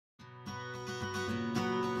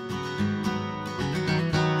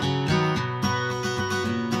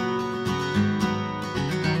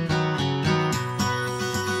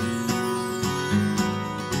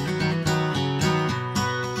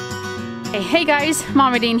Hey guys,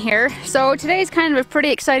 Mama Dean here. So today's kind of a pretty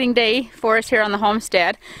exciting day for us here on the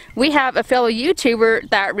homestead. We have a fellow YouTuber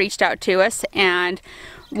that reached out to us and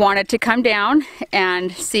wanted to come down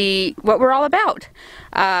and see what we're all about.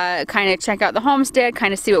 Kind of check out the homestead,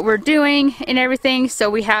 kind of see what we're doing and everything. So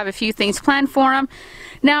we have a few things planned for him.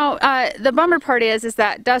 Now, the bummer part is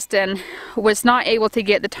that Dustin was not able to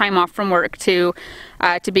get the time off from work to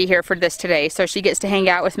be here for this today. So she gets to hang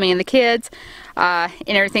out with me and the kids and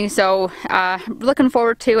everything. So looking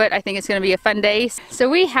forward to it. I think it's going to be a fun day. So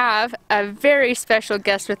we have a very special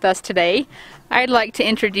guest with us today. I'd like to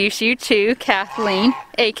introduce you to Kathleen,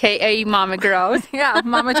 aka Mama Grows. Yeah,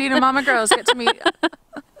 Mama Dean and Mama Grows get to meet.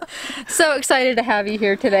 So excited to have you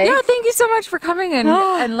here today. Yeah, thank you so much for coming and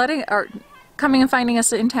coming and finding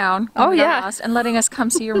us in town. Oh yeah, and letting us come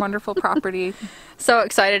see your wonderful property. So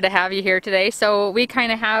excited to have you here today. So we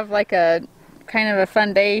kind of have like a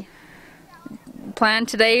fun day planned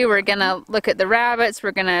today. We're gonna look at the rabbits.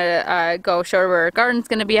 We're gonna go show where our garden's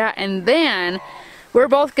gonna be at, and then we're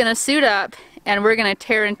both gonna suit up and we're gonna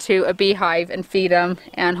tear into a beehive and feed them,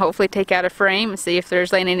 and hopefully take out a frame and see if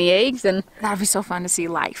there's laying any eggs. And that'd be so fun to see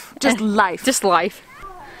life. Just life. Just life.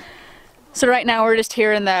 So right now we're just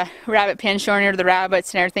here in the rabbit pen showing her the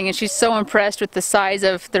rabbits and everything, and she's so impressed with the size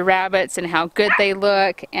of the rabbits and how good they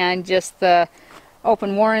look, and just the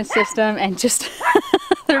open warren system, and just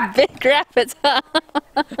they're big rabbits.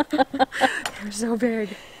 They're so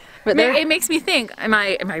big. But it makes me think, am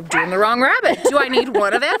I doing the wrong rabbit? Do I need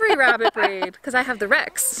one of every rabbit breed? Because I have the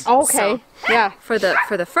Rex. Okay. So, yeah. For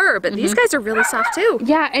the fur, but these guys are really soft too.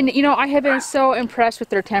 Yeah, and you know, I have been so impressed with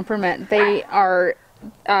their temperament. They are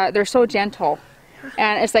they're so gentle,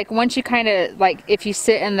 and it's like once you kind of like, if you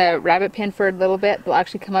sit in the rabbit pen for a little bit, they'll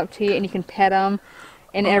actually come up to you and you can pet them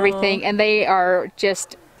and everything. And they are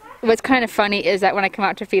just, what's kind of funny is that when I come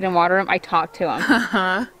out to feed and water them, I talk to them.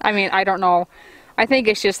 I mean, I don't know, I think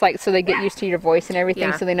it's just like so they get used to your voice and everything.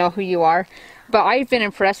 Yeah. So they know who you are. But I've been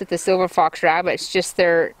impressed with the silver fox rabbits, just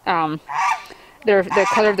their color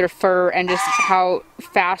of their fur, and just how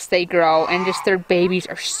fast they grow, and just their babies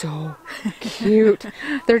are so cute.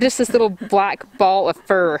 They're just this little black ball of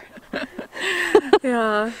fur.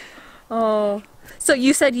 Yeah. Oh. So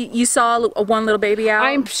you said you saw one little baby out?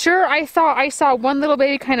 I'm sure I saw one little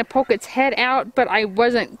baby kind of poke its head out, but I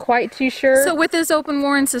wasn't quite too sure. So with this open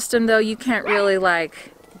warren system though, you can't really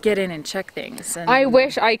like get in and check things. And I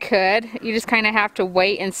wish I could. You just kind of have to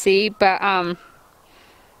wait and see, but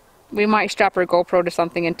we might strap our GoPro to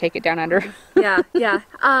something and take it down under. Yeah, yeah.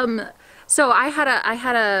 So I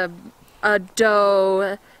had a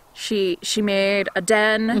doe. She made a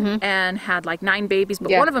den and had like 9 babies,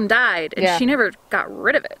 but one of them died, and she never got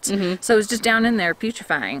rid of it. So it was just down in there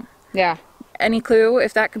putrefying. Yeah. Any clue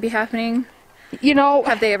if that could be happening? You know,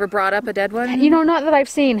 have they ever brought up a dead one? You know, not that I've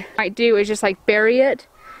seen. What I do is just like bury it,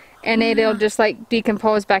 and it'll just like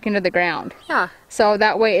decompose back into the ground. Yeah. So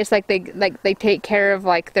that way it's like they take care of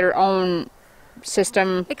like their own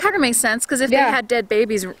system. It kind of makes sense, because if they had dead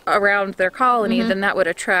babies around their colony, then that would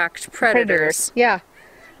attract predators. Yeah.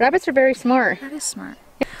 Rabbits are very smart. That is smart.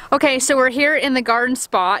 Okay, so we're here in the garden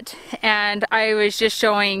spot, and I was just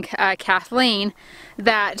showing Kathleen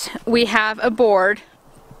that we have a board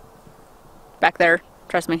back there.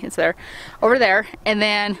 Trust me, it's there. Over there, and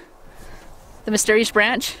then the mysterious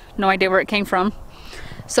branch, no idea where it came from.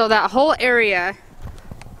 So that whole area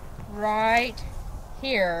right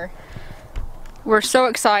here, we're so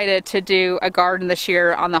excited to do a garden this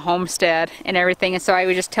year on the homestead and everything. And so I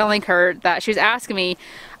was just telling her that, she was asking me,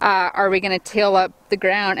 are we going to till up the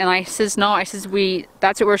ground? And I says, no, I says,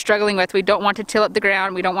 that's what we're struggling with. We don't want to till up the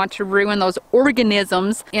ground. We don't want to ruin those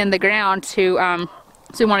organisms in the ground so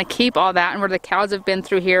we want to keep all that. And where the cows have been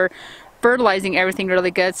through here, fertilizing everything really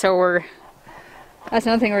good. So that's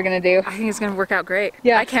another thing we're going to do. I think it's going to work out great.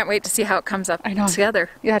 Yeah. I can't wait to see how it comes up together.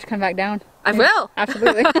 You have to come back down. I will.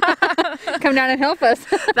 Absolutely. Come down and help us.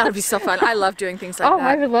 That would be so fun. I love doing things like that. Oh,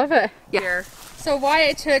 I would love it. Yeah. So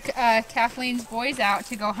Wyatt took Kathleen's boys out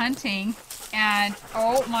to go hunting, and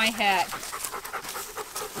oh my heck.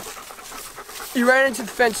 He ran into the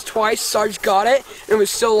fence twice. Sarge got it, and it was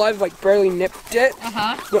still alive, like barely nipped it.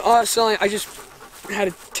 But all of a sudden, I just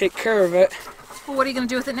had to take care of it. Well, what are you going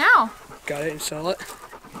to do with it now? Got it and sell it.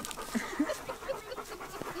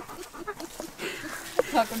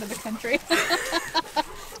 Welcome to the country.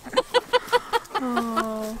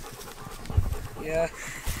 Oh. Yeah.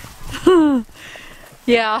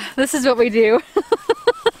 Yeah, this is what we do.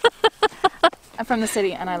 I'm from the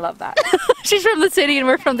city, and I love that. She's from the city, and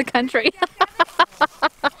we're from the country.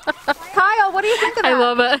 Kyle, what do you think of that? I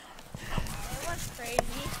love it. It was crazy.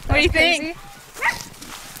 What do you think?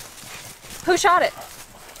 Who shot it?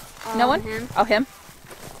 No one? Him. Oh, him?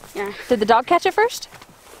 Yeah. Did the dog catch it first?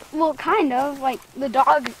 Well, kind of. Like, the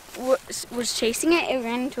dog was chasing it. It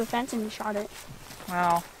ran into a fence and shot it.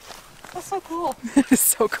 Wow. That's so cool. It's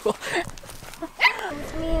so cool.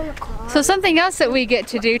 So something else that we get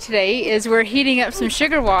to do today is we're heating up some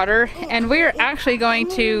sugar water, and we're actually going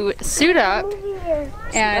to suit up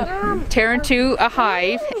and tear into a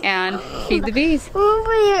hive and feed the bees.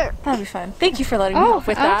 That'd be fun. Thank you for letting me help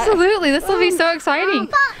with that. Absolutely. This will be so exciting.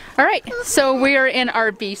 All right, so we are in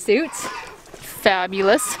our bee suits.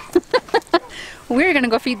 Fabulous. We're gonna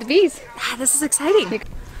go feed the bees. Ah, this is exciting.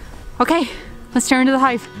 Okay, let's tear into the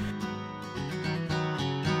hive.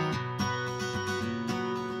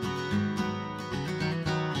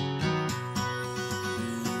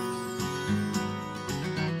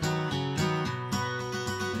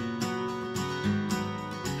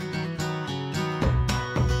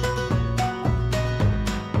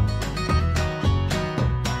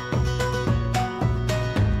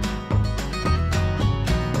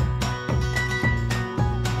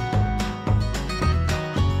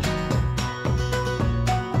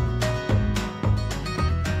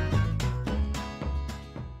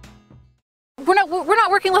 We're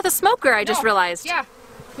not working with a smoker, I just realized. Yeah,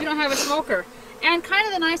 we don't have a smoker. And kind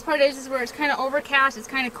of the nice part is where it's kind of overcast, it's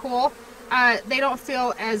kind of cool. They don't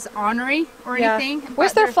feel as ornery or anything.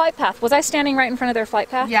 Where's their flight path? Was I standing right in front of their flight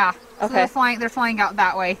path? Yeah. Okay. So they're flying out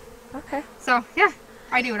that way. Okay. So yeah,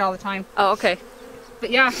 I do it all the time. Oh, okay.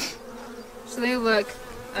 But yeah, so they look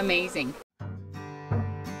amazing.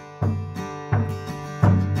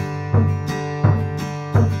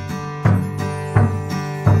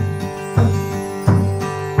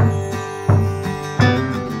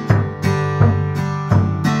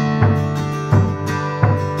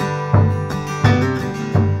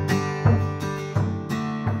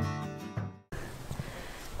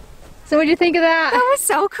 So what did you think of that? That was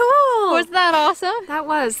so cool. Wasn't that awesome? That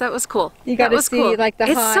was cool. You got to see like the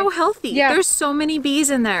hive. It's so healthy. Yeah. There's so many bees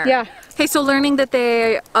in there. Yeah. Okay, so learning that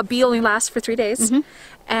a bee only lasts for 3 days.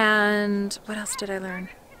 And what else did I learn?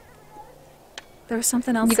 There was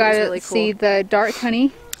something else You that got was to really cool. see the dark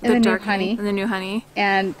honey and the new dark honey. And the new honey.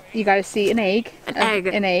 And you got to see an egg.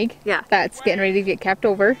 An egg. Yeah. That's getting ready to get capped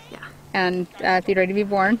over. Yeah. And be ready to be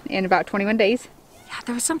born in about 21 days. Yeah,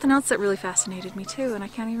 there was something else that really fascinated me too, and I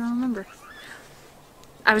can't even remember.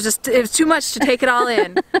 It was too much to take it all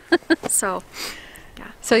in. So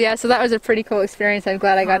that was a pretty cool experience. I'm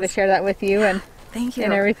glad I got to share that with you and thank you.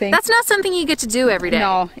 And everything. That's not something you get to do every day.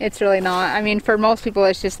 No, it's really not. I mean, for most people,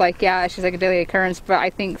 it's just like, yeah, it's just like a daily occurrence. But I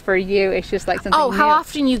think for you, it's just like something Oh, how new.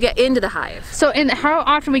 often you get into the hive? So, how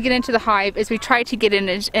often we get into the hive is we try to get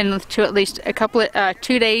into at least a couple of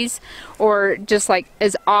 2 days, or just like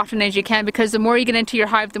as often as you can, because the more you get into your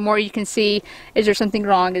hive, the more you can see, is there something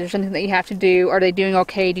wrong? Is there something that you have to do? Are they doing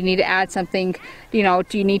okay? Do you need to add something? You know,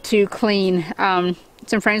 do you need to clean?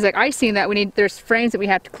 Some frames, like I seen that there's frames that we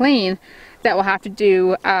have to clean that we'll have to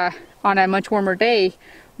do on a much warmer day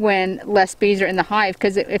when less bees are in the hive,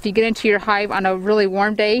 because if you get into your hive on a really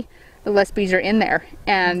warm day, the less bees are in there,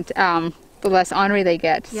 and the less ornery they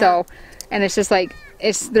get. Yeah. So, and it's just like,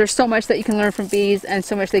 there's so much that you can learn from bees, and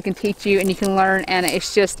so much they can teach you, and you can learn, and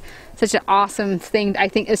it's just such an awesome thing. I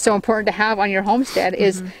think is so important to have on your homestead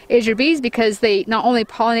is your bees, because they not only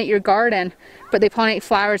pollinate your garden, but they pollinate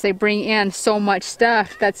flowers. They bring in so much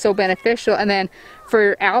stuff that's so beneficial. And then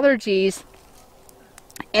for allergies,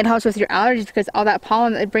 it helps with your allergies, because all that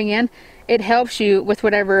pollen that they bring in, it helps you with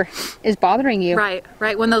whatever is bothering you. Right,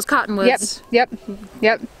 right. When those cottonwoods Yep.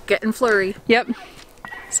 getting flurry. Yep.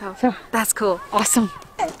 So that's cool. Awesome.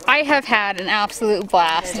 I have had an absolute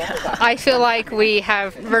blast. I feel like we're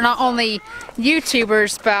not only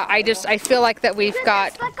YouTubers, but I feel like that we've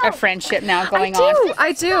got a friendship now going on.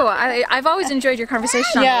 I do. I've always enjoyed your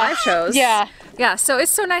conversation on the live shows. Yeah. Yeah, so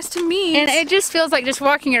it's so nice to meet. And it just feels like just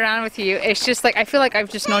walking around with you, it's just like, I feel like I've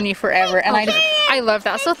just known you forever, and I love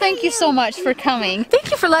that. So thank you so much for coming.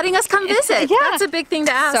 Thank you for letting us come visit. Yeah. That's a big thing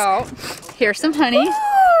to ask. So, here's some honey.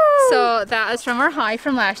 So that is from our hive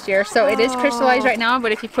from last year. So it is crystallized right now,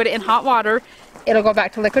 but if you put it in hot water, it'll go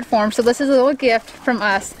back to liquid form. So this is a little gift from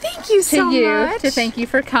us. Thank you so much. To thank you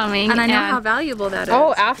for coming. And I know how valuable that is.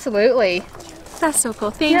 Oh, absolutely. That's so cool.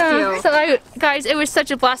 Thank you. So guys, it was such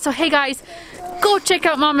a blast. So hey guys, go check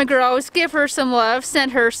out Mama Grows. Give her some love.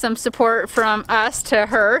 Send her some support from us to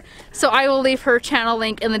her. So I will leave her channel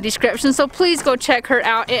link in the description. So please go check her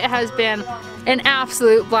out. It has been an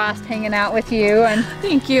absolute blast hanging out with you. And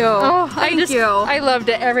thank you. Oh, thank you. I loved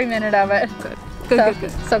it, every minute of it. Good.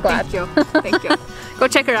 So glad. Thank you. Thank you. Go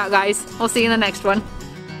check her out, guys. We'll see you in the next one.